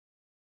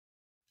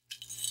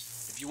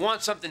If you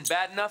want something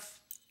bad enough,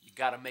 you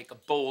gotta make a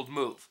bold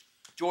move.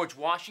 George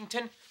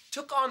Washington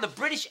took on the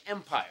British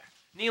Empire.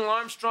 Neil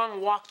Armstrong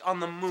walked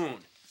on the moon.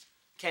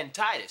 Ken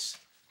Titus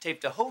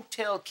taped a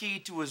hotel key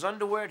to his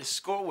underwear to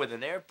score with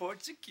an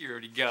airport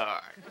security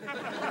guard.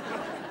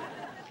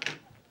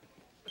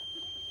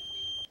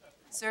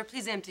 Sir,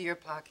 please empty your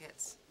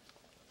pockets.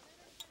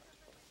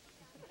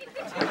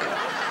 Guess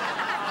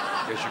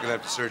you're gonna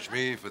have to search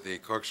me for the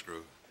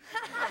corkscrew.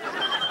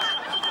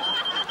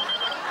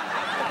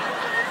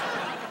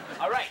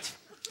 All right.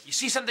 You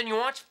see something you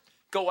want?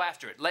 Go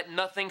after it. Let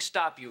nothing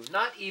stop you.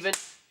 Not even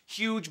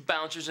huge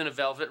bouncers in a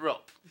velvet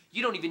rope.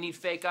 You don't even need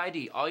fake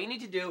ID. All you need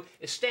to do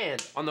is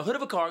stand on the hood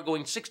of a car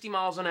going 60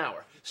 miles an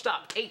hour.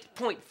 Stop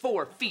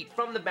 8.4 feet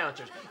from the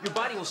bouncers. Your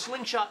body will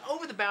slingshot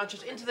over the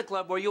bouncers into the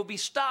club where you'll be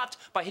stopped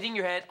by hitting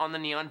your head on the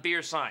neon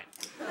beer sign.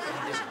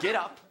 You just get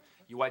up,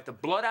 you wipe the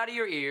blood out of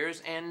your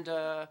ears, and,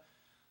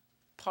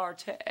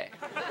 partay.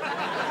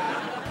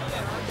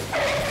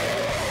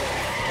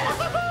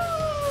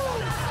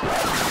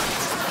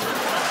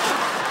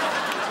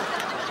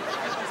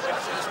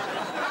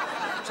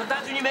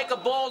 Sometimes when you make a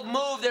bold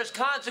move, there's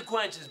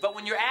consequences. But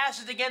when your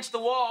ass is against the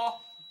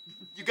wall,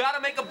 you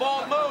gotta make a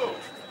bold move.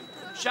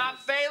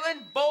 Shot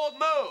failing, bold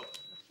move.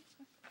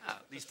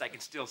 At least I can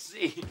still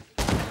see.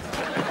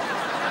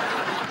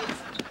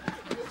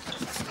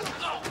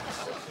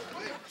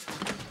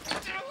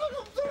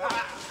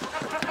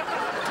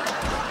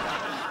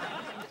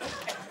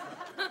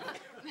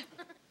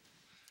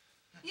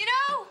 You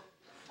know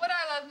what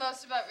I love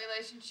most about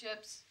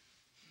relationships?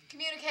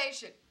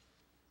 Communication.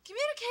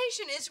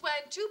 Communication is when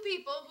two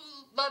people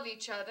who love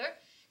each other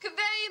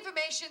convey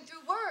information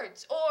through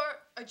words or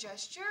a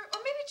gesture or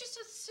maybe just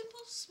a simple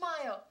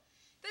smile.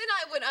 Then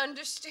I would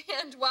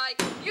understand why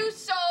you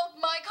sold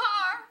my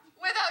car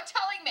without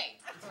telling me.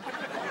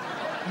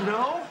 You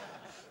know,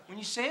 when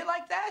you say it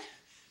like that,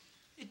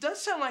 it does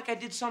sound like I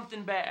did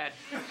something bad.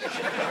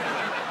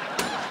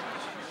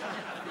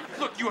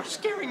 Look, you are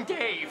scaring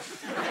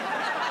Dave.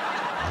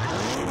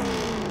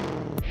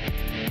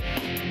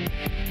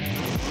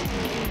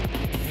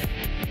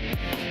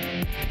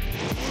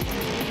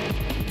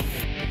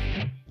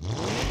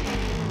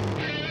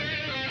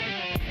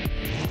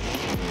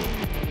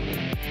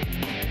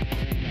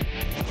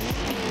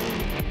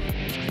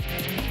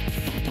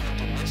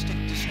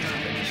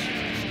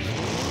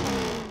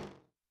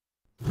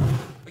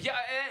 Yeah,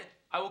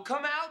 I will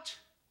come out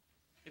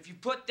if you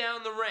put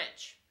down the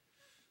wrench.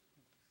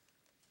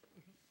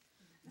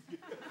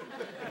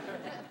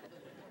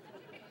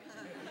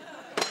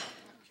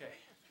 Okay.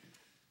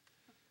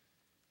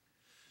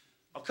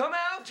 I'll come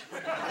out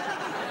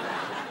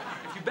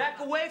if you back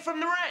away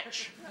from the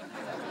wrench.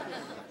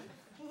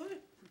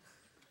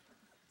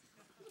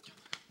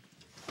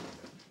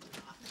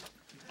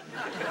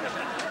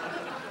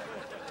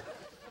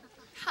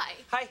 Hi.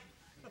 Hi.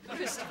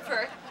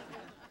 Christopher.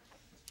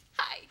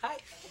 Hi. Hi.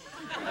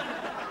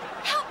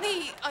 Help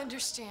me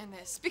understand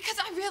this, because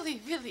I really,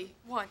 really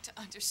want to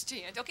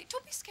understand. Okay,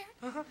 don't be scared.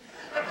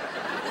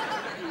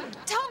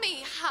 Tell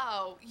me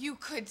how you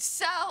could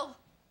sell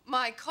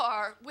my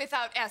car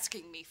without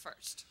asking me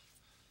first.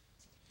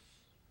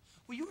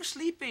 Well, you were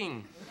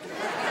sleeping.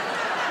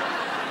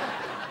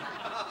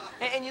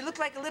 And you look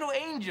like a little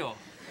angel.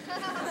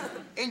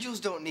 Angels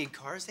don't need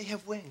cars, they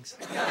have wings.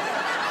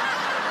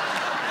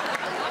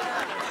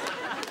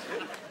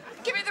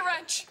 Give me the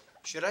wrench.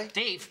 Should I?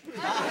 Dave.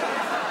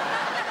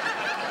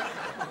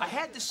 I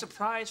had this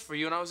surprise for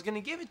you, and I was going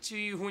to give it to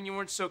you when you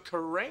weren't so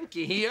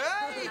cranky. Hey,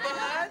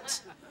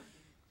 but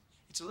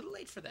it's a little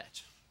late for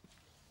that.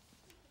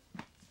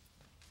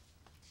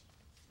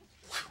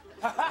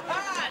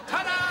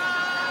 Ta-da!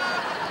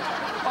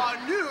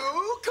 A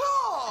new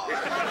car!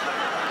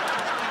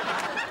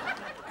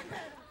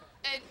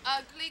 An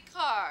ugly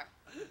car.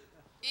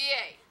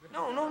 Yay.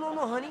 No,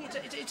 honey.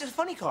 It's a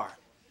funny car.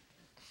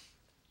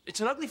 It's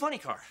an ugly, funny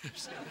car.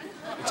 It's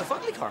a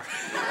fugly car.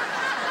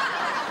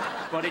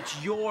 But it's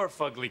your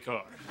fugly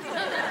car.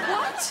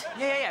 What?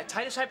 Yeah.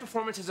 Titus High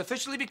Performance has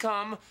officially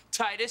become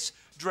Titus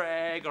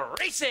Drag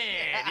Racing.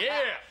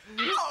 Yeah.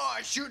 Oh,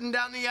 shooting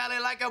down the alley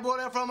like a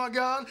bullet from a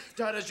gun.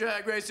 Titus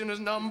Drag Racing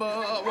is number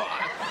one.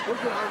 We're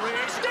gonna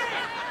race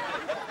down.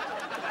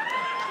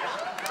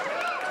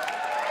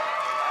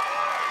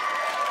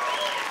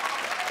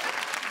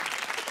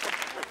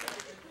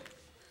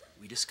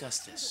 We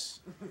discussed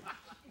this.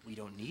 We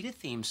don't need a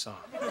theme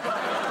song.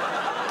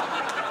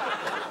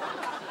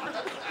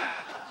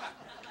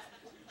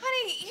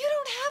 Honey, you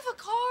don't have a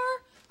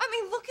car. I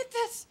mean, look at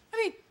this. I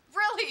mean,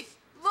 really,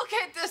 look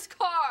at this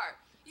car.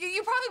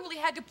 You probably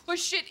had to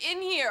push it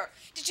in here.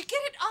 Did you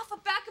get it off the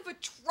back of a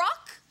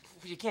truck?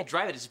 You can't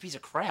drive it. It's a piece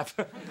of crap.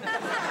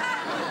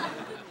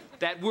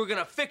 That we're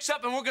gonna fix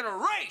up and we're gonna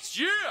race.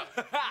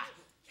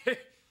 Yeah.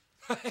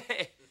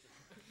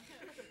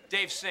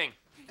 Dave, sing.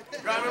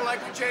 Driving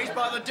like we're chased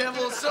by the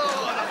devil's son.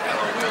 I've got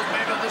a wheel,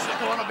 baby. This is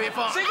gonna be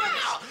fun. Sing it.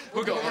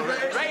 We're gonna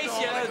race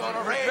ya. We're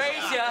gonna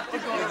race ya. We're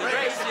gonna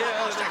race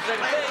ya.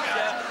 Race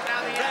ya.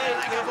 Down the alley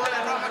like a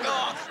bullet from a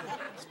gun.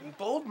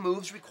 bold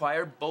moves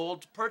require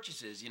bold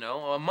purchases, you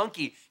know? A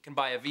monkey can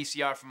buy a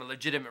VCR from a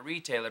legitimate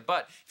retailer,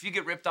 but if you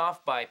get ripped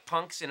off by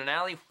punks in an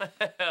alley,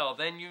 well,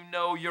 then you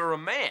know you're a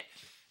man.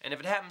 And if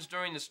it happens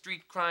during the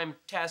Street Crime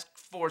Task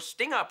Force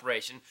sting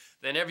operation,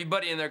 then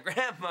everybody and their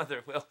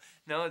grandmother will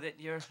know that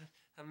you're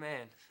a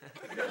man.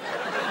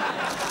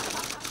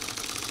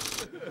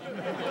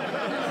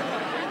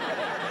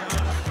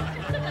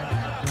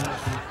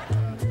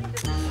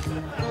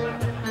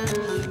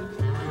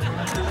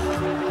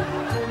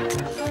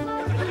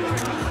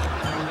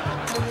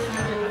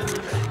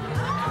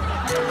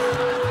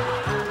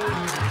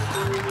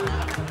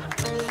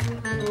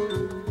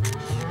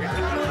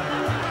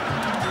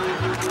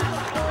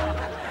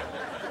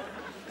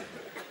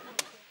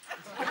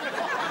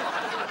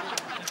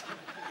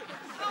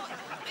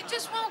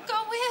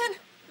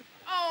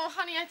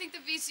 I think the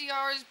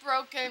VCR is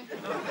broken.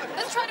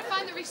 Let's try to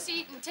find the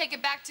receipt and take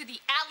it back to the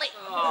alley.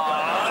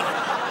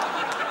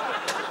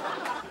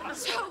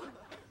 So,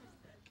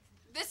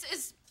 this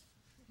is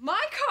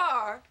my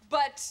car,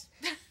 but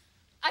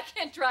I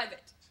can't drive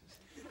it.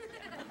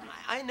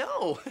 I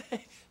know.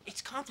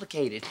 It's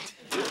complicated.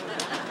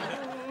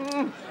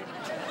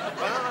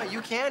 Well,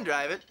 you can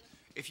drive it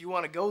if you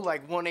want to go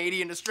like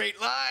 180 in a straight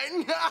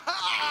line.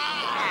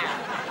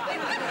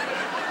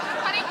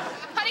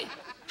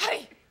 Honey.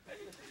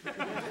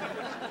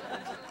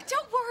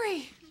 Don't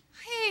worry.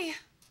 Hey,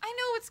 I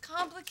know it's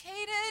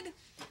complicated.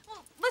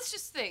 Well, let's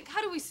just think.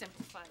 How do we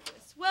simplify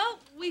this? Well,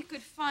 we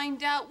could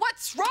find out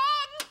what's wrong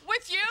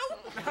with you.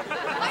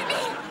 I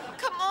mean,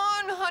 come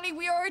on, honey.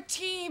 We are a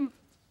team.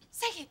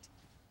 Say it.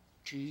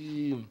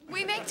 Team.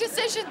 We make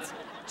decisions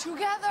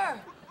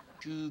together.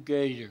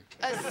 Together.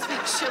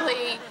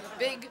 Especially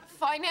big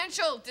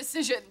financial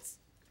decisions.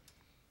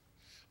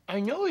 I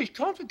know it's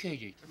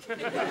complicated.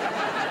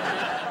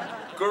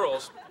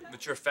 Girls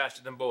mature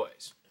faster than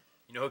boys.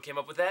 You know who came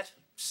up with that?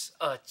 Psst,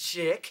 a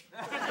chick.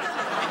 She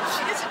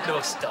doesn't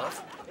know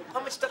stuff. How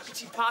much stuff could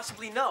she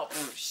possibly know?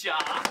 Pshaw.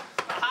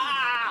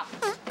 Ah!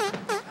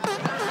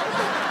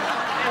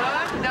 Hey,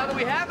 hon, now that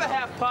we have a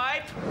half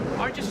pipe,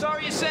 aren't you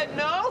sorry you said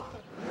no?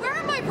 Where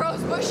are my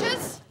rose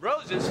bushes?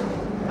 Roses?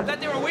 I thought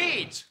they were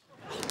weeds.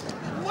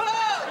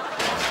 Whoa!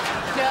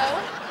 No,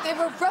 they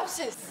were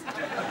roses.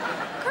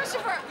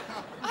 Christopher,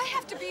 I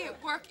have to be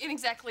at work in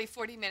exactly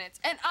 40 minutes,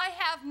 and I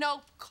have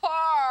no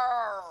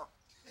car.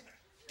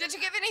 Did you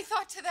give any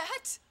thought to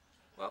that?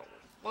 Well,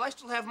 I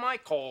still have my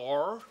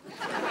car.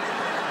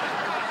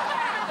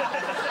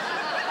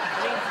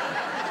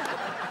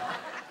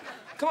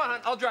 Come on,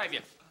 hon, I'll drive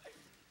you.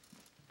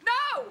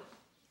 No!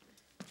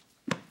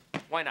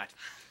 Why not?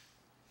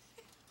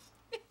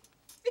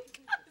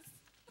 Because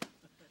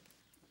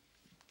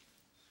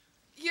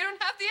you don't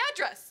have the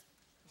address.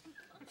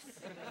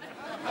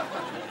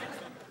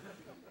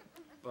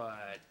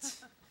 But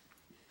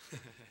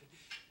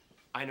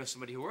I know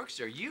somebody who works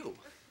there, you.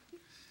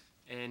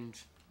 And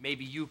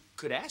maybe you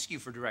could ask you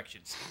for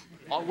directions.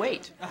 I'll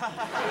wait.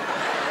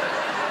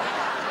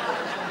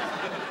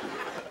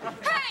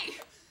 Hey!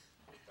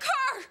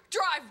 Car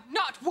drive,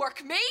 not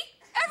work me.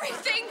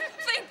 Everything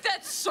think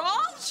that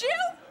solves you?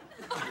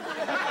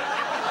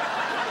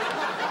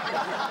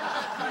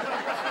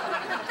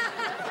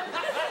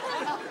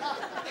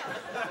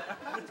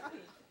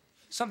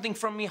 Something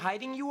from me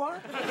hiding, you are?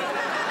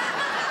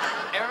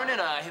 Erin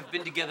and I have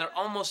been together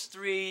almost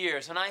 3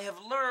 years, and I have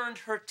learned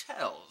her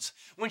tells.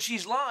 When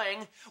she's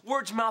lying,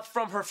 words mouth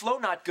from her flow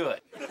not good.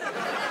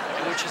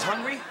 And when she's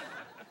hungry,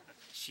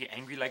 she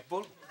angry like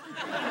bull.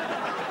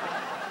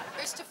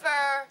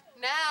 Christopher,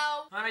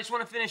 now. Hon, I just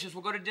want to finish this.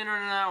 We'll go to dinner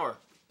in an hour.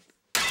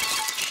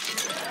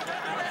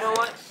 You know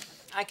what?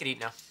 I could eat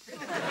now.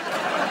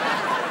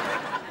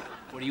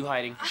 What are you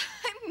hiding?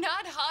 I'm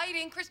not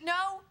hiding, Chris.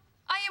 No,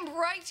 I am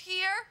right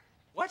here.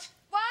 What?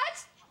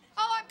 What?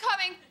 Oh, I'm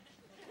coming.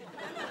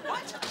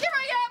 What? Here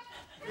I am.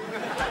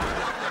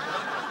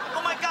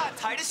 Oh my God,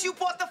 Titus, you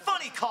bought the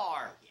funny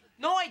car.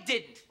 No, I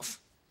didn't.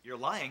 You're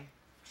lying.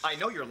 I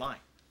know you're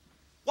lying.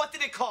 What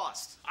did it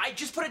cost? I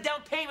just put a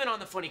down payment on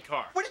the funny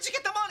car. Where did you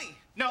get the money?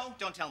 No,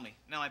 don't tell me.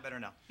 No, I better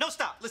know. No,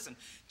 stop. Listen,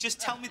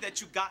 just tell me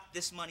that you got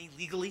this money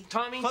legally.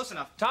 Tommy? Close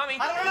enough. Tommy?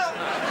 I don't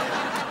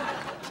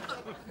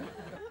know.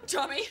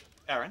 Tommy?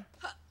 Erin?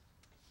 Well,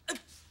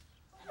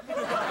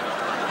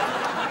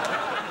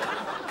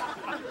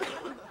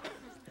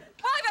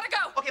 I gotta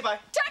go. Okay, bye.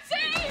 Taxi!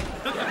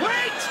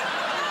 Wait!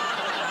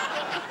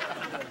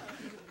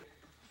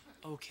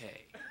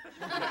 Okay.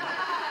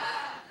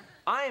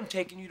 I am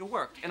taking you to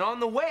work, and on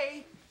the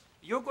way,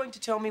 you're going to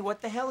tell me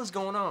what the hell is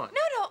going on.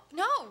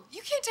 No.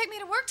 You can't take me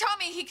to work,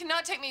 Tommy. He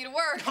cannot take me to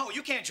work. No,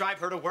 you can't drive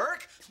her to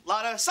work. A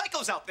lot of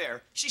psychos out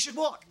there. She should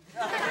walk.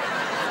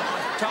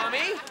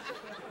 Tommy?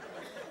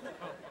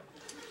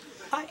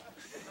 Hi.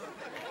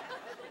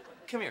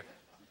 Come here.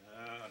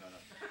 No.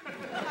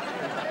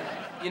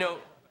 You know,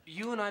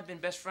 you and I have been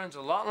best friends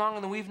a lot longer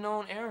than we've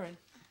known Erin.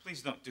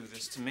 Please don't do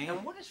this to me.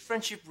 And what does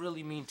friendship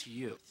really mean to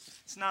you?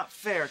 It's not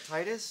fair,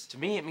 Titus. To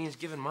me, it means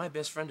giving my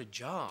best friend a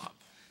job.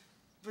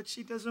 But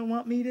she doesn't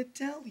want me to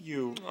tell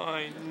you.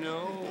 I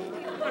know.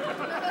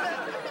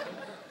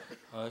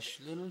 Hush,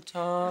 little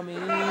Tommy,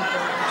 don't say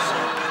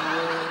a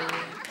word.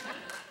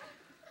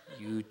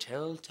 You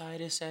tell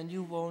Titus and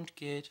you won't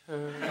get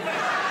hurt.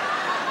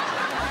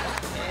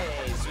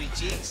 Hey, sweet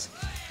cheeks.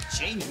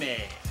 Change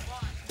me.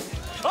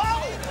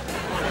 Oh!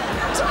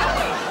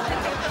 Tommy!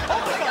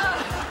 Oh, my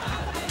God!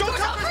 Don't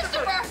tell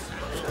Christopher!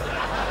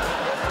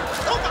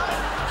 Oh, God!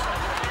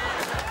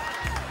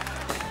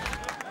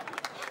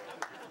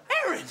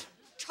 Erin!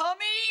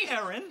 Tommy!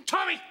 Erin!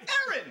 Tommy!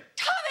 Erin!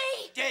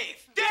 Tommy!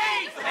 Dave!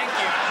 Dave! Thank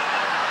you.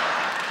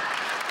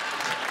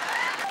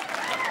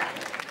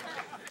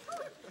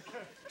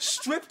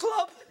 Strip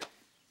club?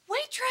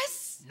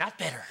 Waitress? Not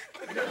better.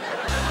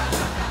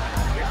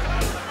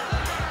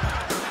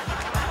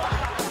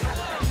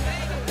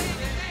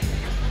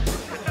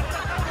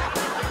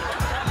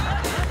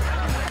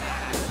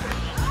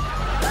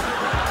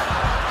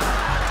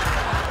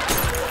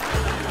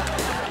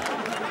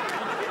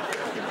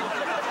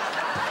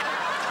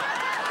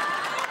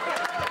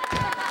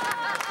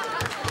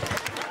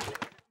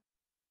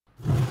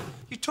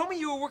 You told me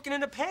you were working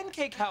in a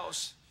pancake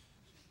house.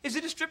 Is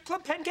it a strip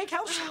club pancake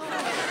house?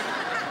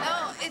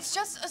 No, it's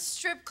just a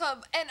strip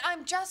club, and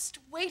I'm just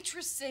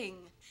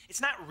waitressing.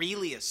 It's not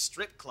really a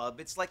strip club.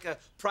 It's like a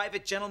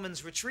private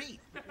gentleman's retreat.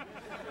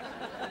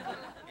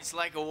 It's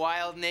like a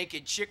wild,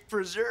 naked chick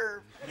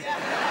preserve.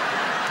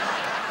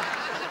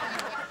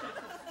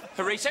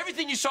 Erase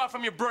everything you saw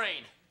from your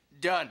brain.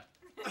 Done.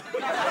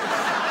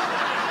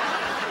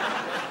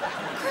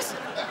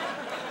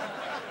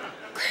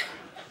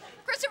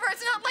 Christopher,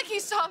 it's not like he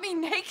saw me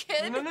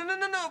naked. No.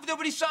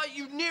 Nobody saw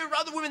you near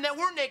other women that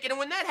were naked, and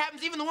when that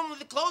happens, even the woman with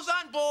the clothes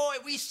on, boy,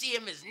 we see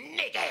him as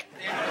naked.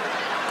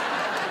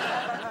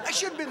 I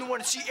should have been the one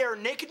to see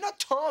Erin naked, not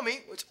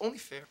Tommy. It's only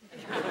fair.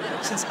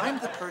 Since I'm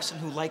the person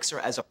who likes her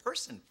as a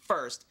person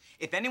first,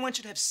 if anyone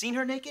should have seen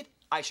her naked,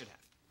 I should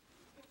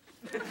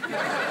have.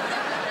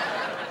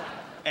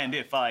 And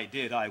if I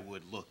did, I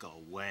would look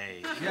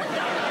away.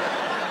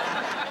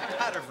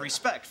 Out of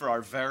respect for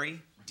our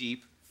very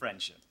deep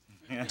friendship.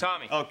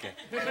 Tommy. Okay.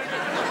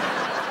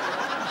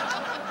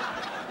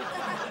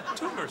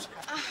 Tumors.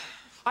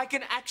 I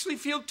can actually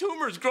feel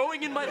tumors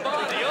growing in my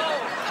body. Oh!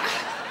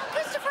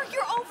 Christopher,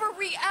 you're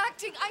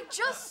overreacting. I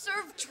just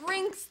served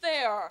drinks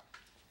there.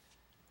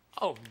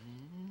 Oh,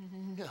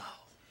 no.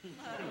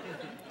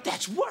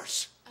 That's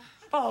worse.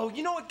 Oh,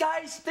 you know what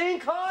guys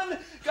think, hon?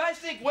 Guys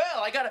think,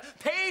 well, I gotta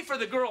pay for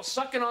the girl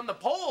sucking on the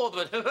pole,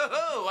 but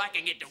I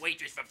can get the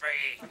waitress for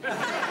free.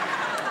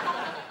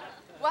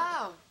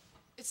 Wow.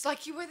 It's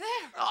like you were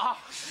there. Oh.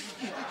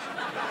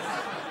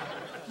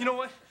 You know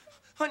what?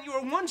 Hon, you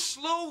are one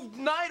slow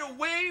night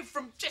away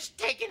from just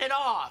taking it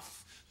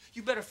off.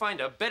 You better find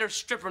a better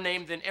stripper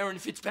name than Erin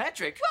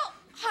Fitzpatrick. Well,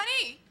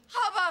 honey,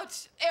 how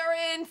about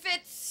Erin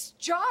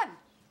Fitz-John?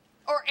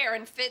 Or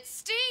Erin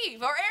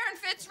Fitz-Steve? Or Erin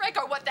Fitz-Rick?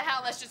 Or what the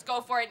hell? Let's just go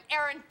for it.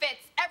 Erin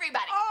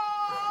Fitz-Everybody.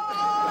 Oh!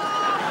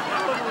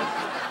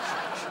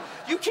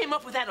 You came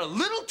up with that a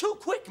little too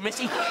quick,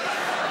 Missy.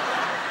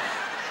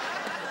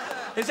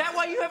 Is that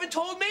why you haven't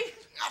told me?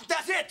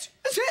 That's it.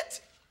 That's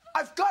it.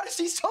 I've got to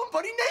see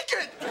somebody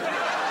naked.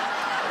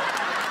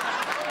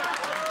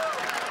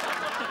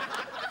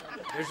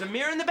 There's a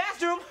mirror in the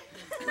bathroom.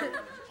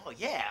 Oh,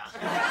 yeah.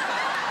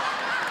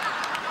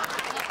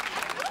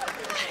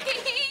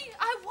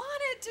 I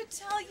wanted to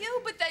tell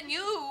you, but then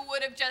you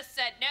would have just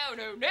said no.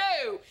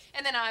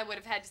 And then I would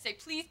have had to say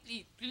please.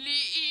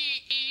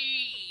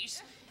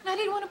 And I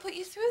didn't want to put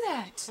you through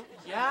that.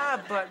 Yeah,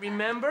 but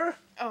remember?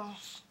 Oh.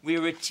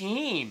 We're a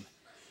team.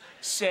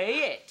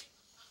 Say it.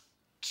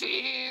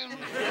 Team.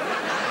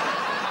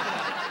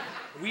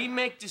 We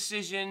make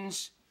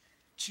decisions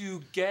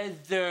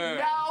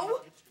together.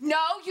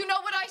 No, you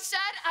know what I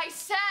said? I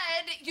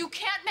said you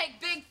can't make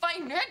big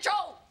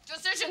financial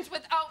decisions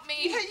without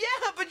me.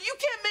 Yeah, but you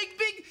can't make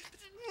big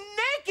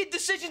naked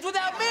decisions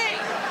without me.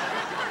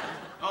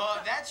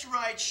 Oh, that's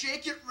right.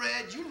 Shake it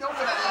red. You know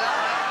what I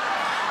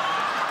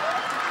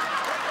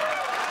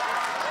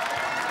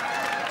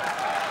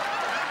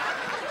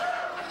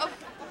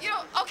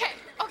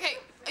Okay.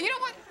 You know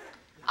what?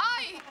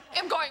 I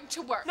am going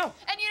to work. No.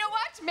 And you know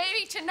what?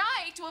 Maybe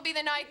tonight will be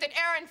the night that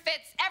Erin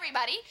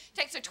Fitz-Everybody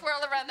takes a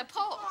twirl around the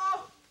pole.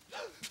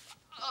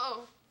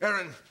 Oh.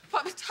 Erin.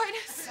 Papa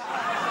Titus.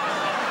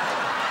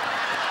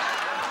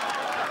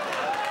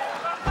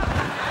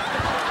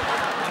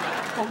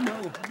 Oh,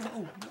 no.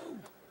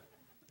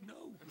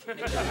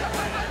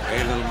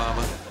 Hey, little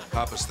mama.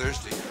 Papa's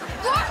thirsty.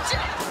 Watch it!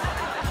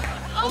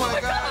 Oh, my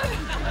God.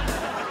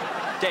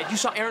 Dad, you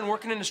saw Erin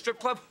working in a strip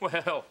club?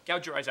 Well,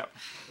 gouge your eyes out.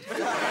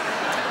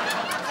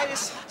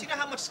 Titus, do you know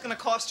how much it's going to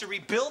cost to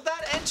rebuild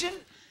that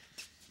engine?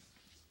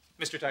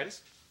 Mr.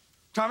 Titus?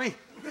 Tommy.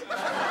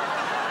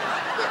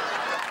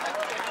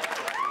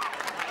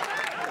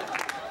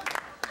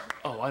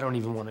 Oh, I don't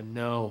even want to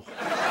know.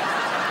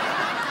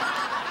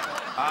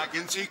 I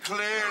can see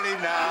clearly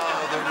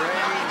now the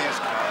rain is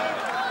coming.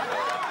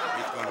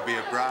 It's going to be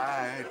a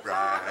bright.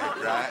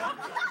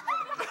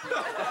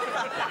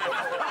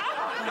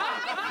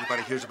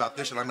 Anybody hears about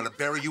this, and I'm going to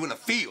bury you in a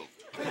field.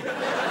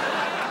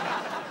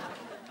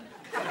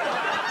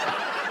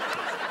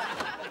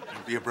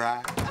 Be a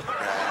bright,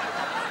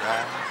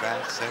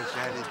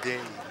 sunshiny day.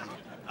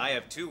 I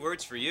have 2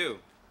 words for you.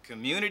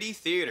 Community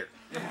theater.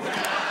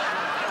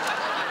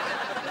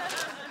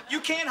 You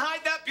can't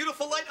hide that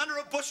beautiful light under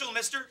a bushel,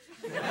 mister.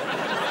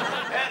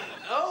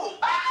 Oh!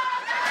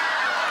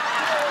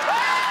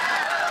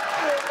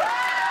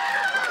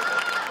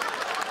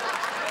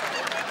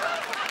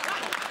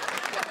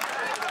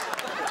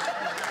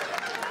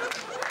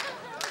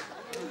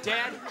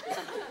 Dad,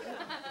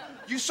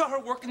 you saw her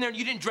working there and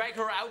you didn't drag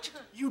her out?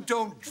 You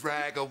don't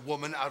drag a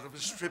woman out of a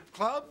strip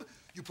club.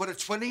 You put a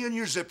 20 in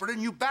your zipper and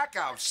you back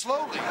out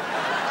slowly.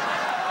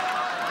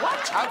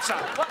 What?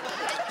 Outside. What?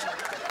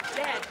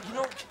 Dad, you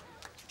know,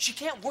 she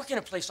can't work in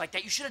a place like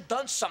that. You should have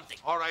done something.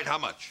 All right, how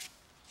much?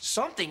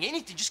 Something,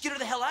 anything. Just get her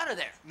the hell out of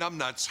there.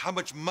 Numbnuts, how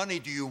much money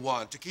do you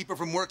want to keep her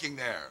from working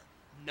there?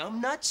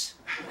 Numbnuts?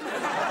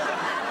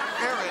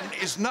 Erin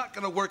is not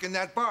going to work in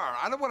that bar.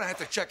 I don't want to have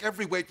to check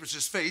every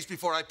waitress's face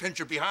before I pinch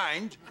her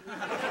behind.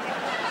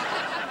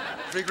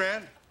 $3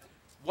 grand?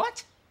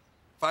 What?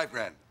 $5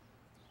 grand.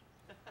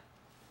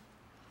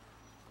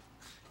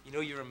 You know,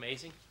 you're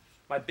amazing.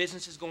 My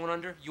business is going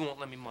under, you won't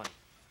lend me money.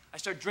 I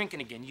start drinking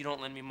again, you don't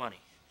lend me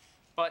money.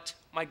 But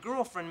my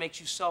girlfriend makes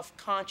you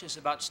self-conscious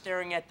about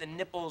staring at the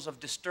nipples of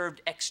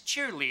disturbed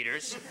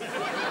ex-cheerleaders.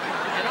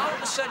 And all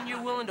of a sudden,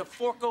 you're willing to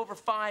fork over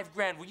 $5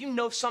 grand. Well, you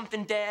know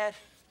something, Dad?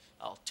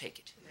 I'll take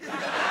it.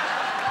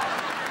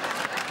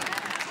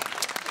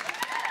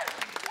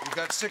 You've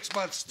got 6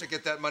 months to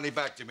get that money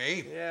back to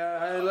me. Yeah,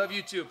 I love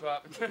you too,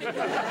 Pop. What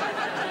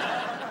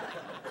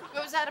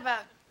was that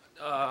about?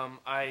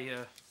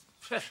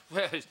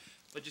 Well,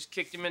 I just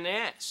kicked him in the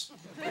ass.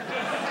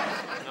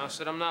 And I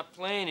said, I'm not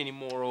playing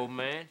anymore, old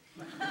man.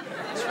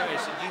 That's right. I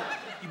said,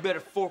 you better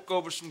fork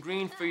over some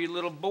green for your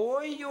little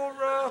boy,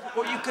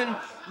 or you can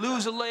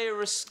lose a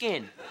layer of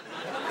skin.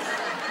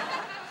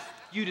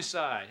 You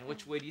decide.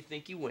 Which way do you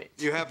think you went?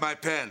 You have my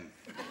pen.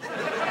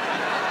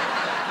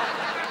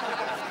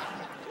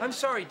 I'm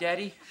sorry,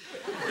 Daddy.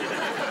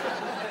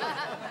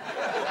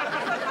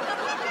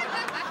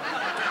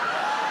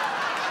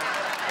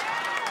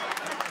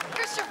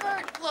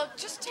 Look,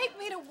 just take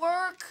me to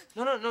work.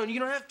 No, you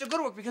don't have to go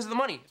to work because of the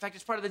money. In fact,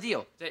 it's part of the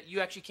deal that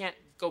you actually can't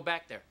go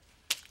back there.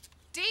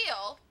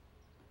 Deal?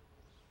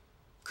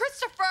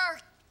 Christopher!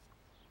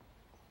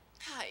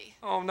 Hi.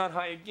 Oh, not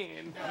high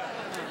again.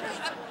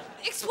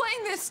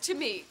 Explain this to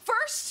me.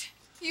 First,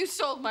 you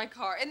sold my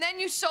car, and then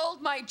you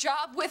sold my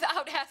job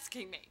without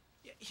asking me.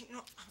 Yeah, you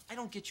know, I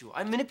don't get you.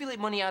 I manipulate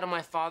money out of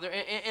my father,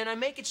 and I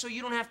make it so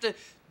you don't have to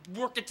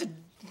work at the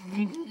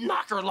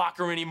knocker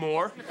locker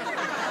anymore.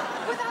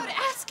 Without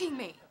asking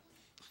me.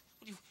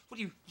 What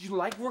do you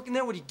like working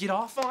there? What, do you get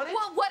off on it?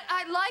 Well, what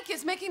I like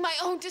is making my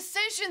own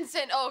decisions,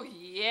 and oh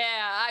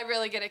yeah, I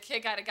really get a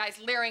kick out of guys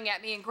leering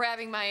at me and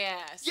grabbing my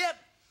ass. Yep.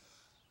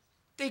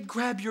 They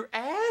grab your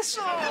ass?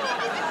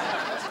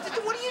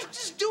 Oh. What are you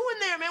just doing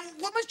there, man?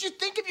 What must you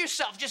think of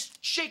yourself, just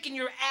shaking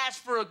your ass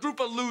for a group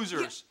of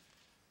losers?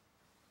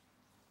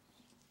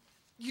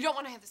 You don't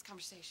want to have this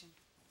conversation.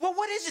 Well,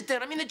 what is it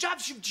then? I mean, the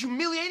job's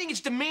humiliating,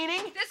 it's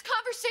demeaning. This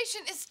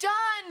conversation is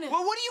done.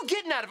 Well, what are you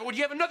getting out of it? Would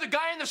you have another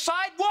guy on the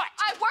side? What?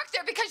 I work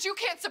there because you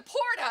can't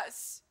support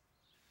us.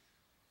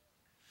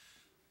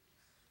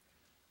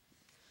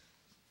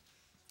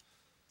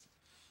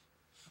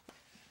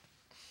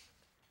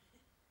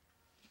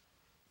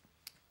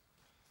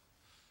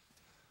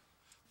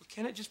 Well,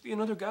 can it just be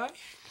another guy?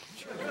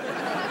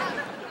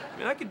 I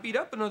mean, I could beat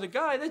up another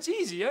guy. That's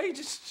easy. I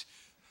just...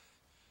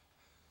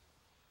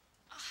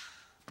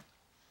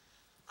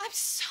 I'm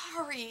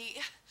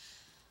sorry.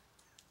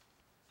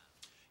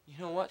 You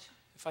know what?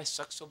 If I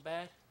suck so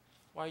bad,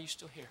 why are you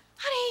still here?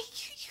 Honey,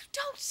 you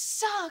don't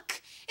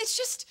suck. It's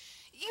just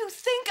you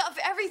think of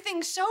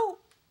everything so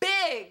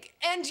big,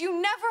 and you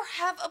never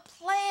have a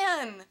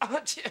plan.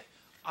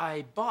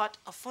 I bought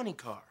a funny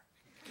car.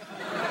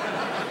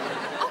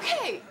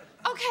 Okay,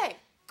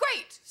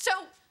 great. So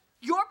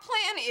your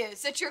plan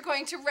is that you're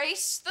going to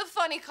race the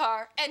funny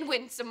car and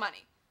win some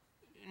money.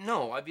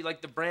 No, I'd be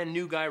like the brand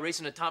new guy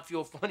racing a Top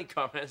Fuel funny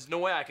car. There's no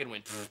way I could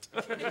win.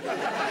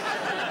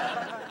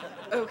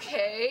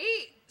 Okay,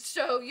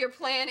 so your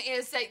plan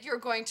is that you're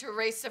going to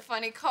race a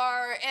funny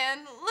car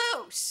and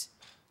lose.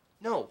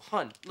 No,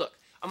 hun, look.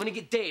 I'm gonna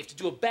get Dave to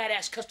do a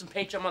badass custom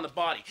paint job on the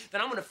body.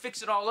 Then I'm gonna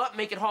fix it all up,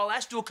 make it haul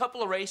ass, do a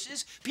couple of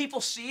races. People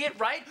see it,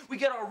 right? We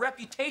get our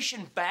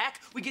reputation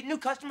back. We get new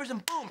customers,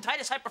 and boom,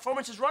 Titus High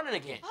Performance is running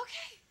again.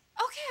 Okay,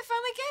 I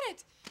finally get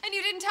it. And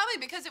you didn't tell me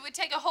because it would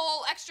take a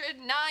whole extra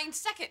 9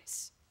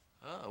 seconds.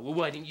 Oh, well,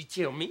 why didn't you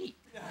tell me?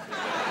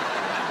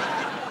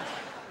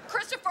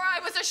 Christopher, I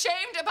was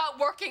ashamed about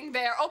working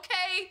there,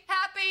 okay?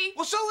 Happy?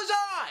 Well, so was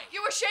I.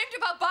 You were ashamed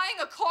about buying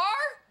a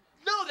car?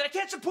 No, that I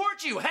can't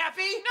support you.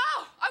 Happy?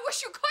 No, I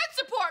wish you could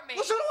support me.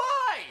 Well, so do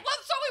I.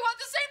 Well, so we want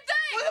the same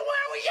thing. Well, then why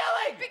are we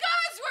yelling?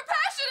 Because we're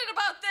passionate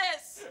about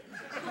this.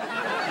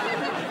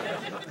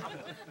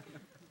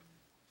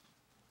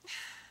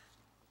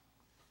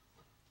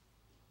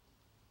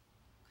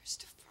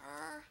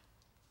 Christopher.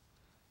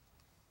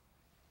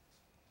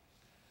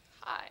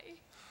 Hi.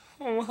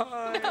 Oh,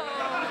 hi. No.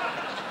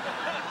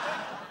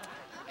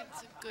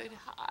 good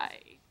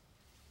high.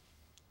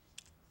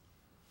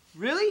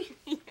 Really?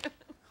 Yeah.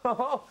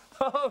 Oh,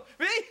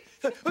 really?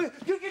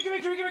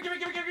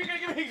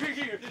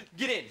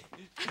 Get in.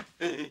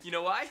 You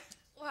know why?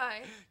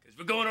 Why? Because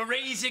we're gonna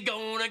raise you,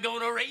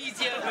 gonna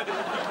raise you.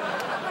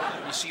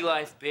 You see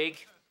life big?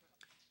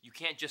 You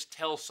can't just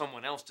tell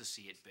someone else to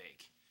see it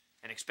big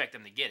and expect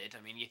them to get it.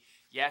 I mean,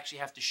 you actually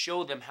have to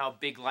show them how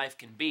big life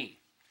can be.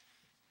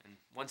 And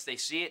once they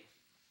see it,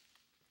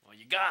 well,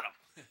 you got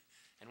them.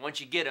 And once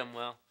you get them,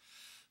 well,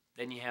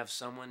 then you have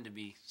someone to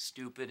be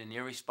stupid and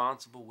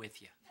irresponsible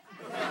with you.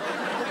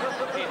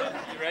 Okay,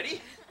 you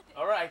ready?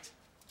 All right.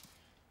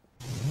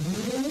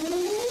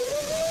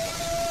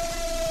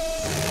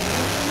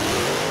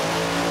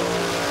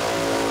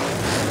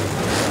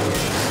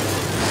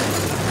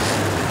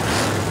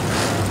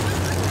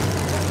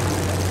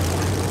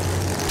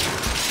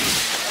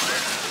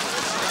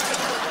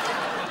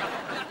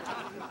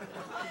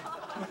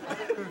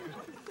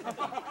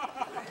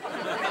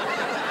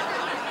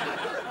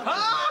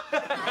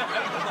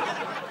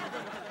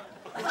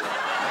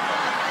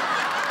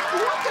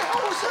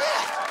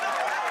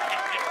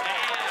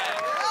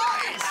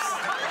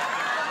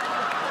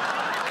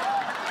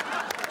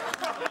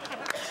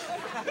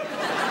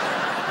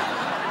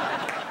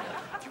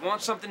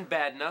 Want something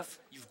bad enough,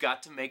 you've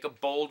got to make a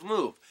bold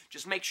move.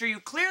 Just make sure you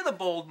clear the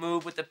bold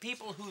move with the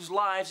people whose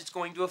lives it's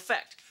going to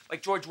affect.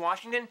 Like George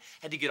Washington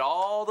had to get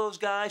all those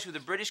guys who the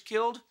British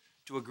killed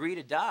to agree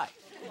to die.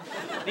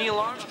 Neil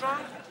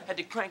Armstrong had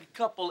to crank a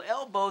couple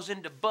elbows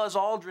into Buzz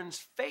Aldrin's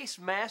face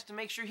mask to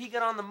make sure he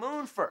got on the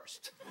moon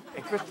first.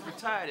 And Christopher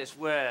Titus,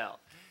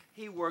 well,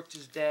 he worked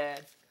his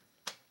dad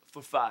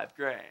for $5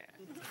 grand.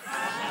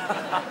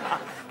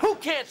 Who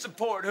can't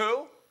support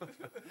who?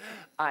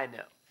 I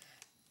know.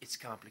 It's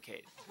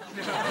complicated.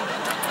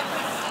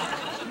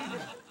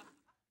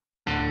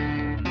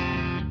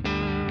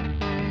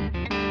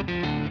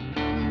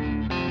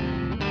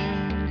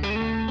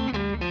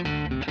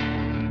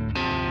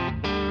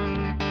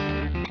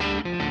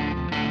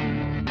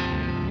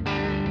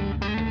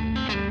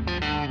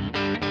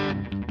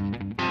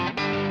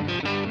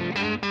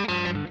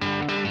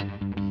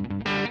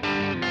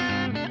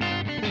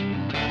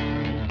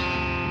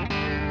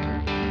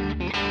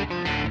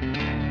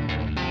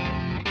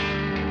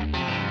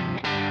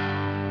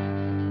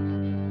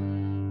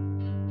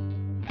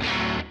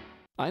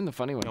 I'm the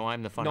funny one. No,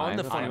 I'm the funny No, one. I'm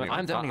the funny one.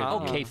 I'm the funny one.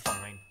 Oh. Okay,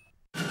 fine.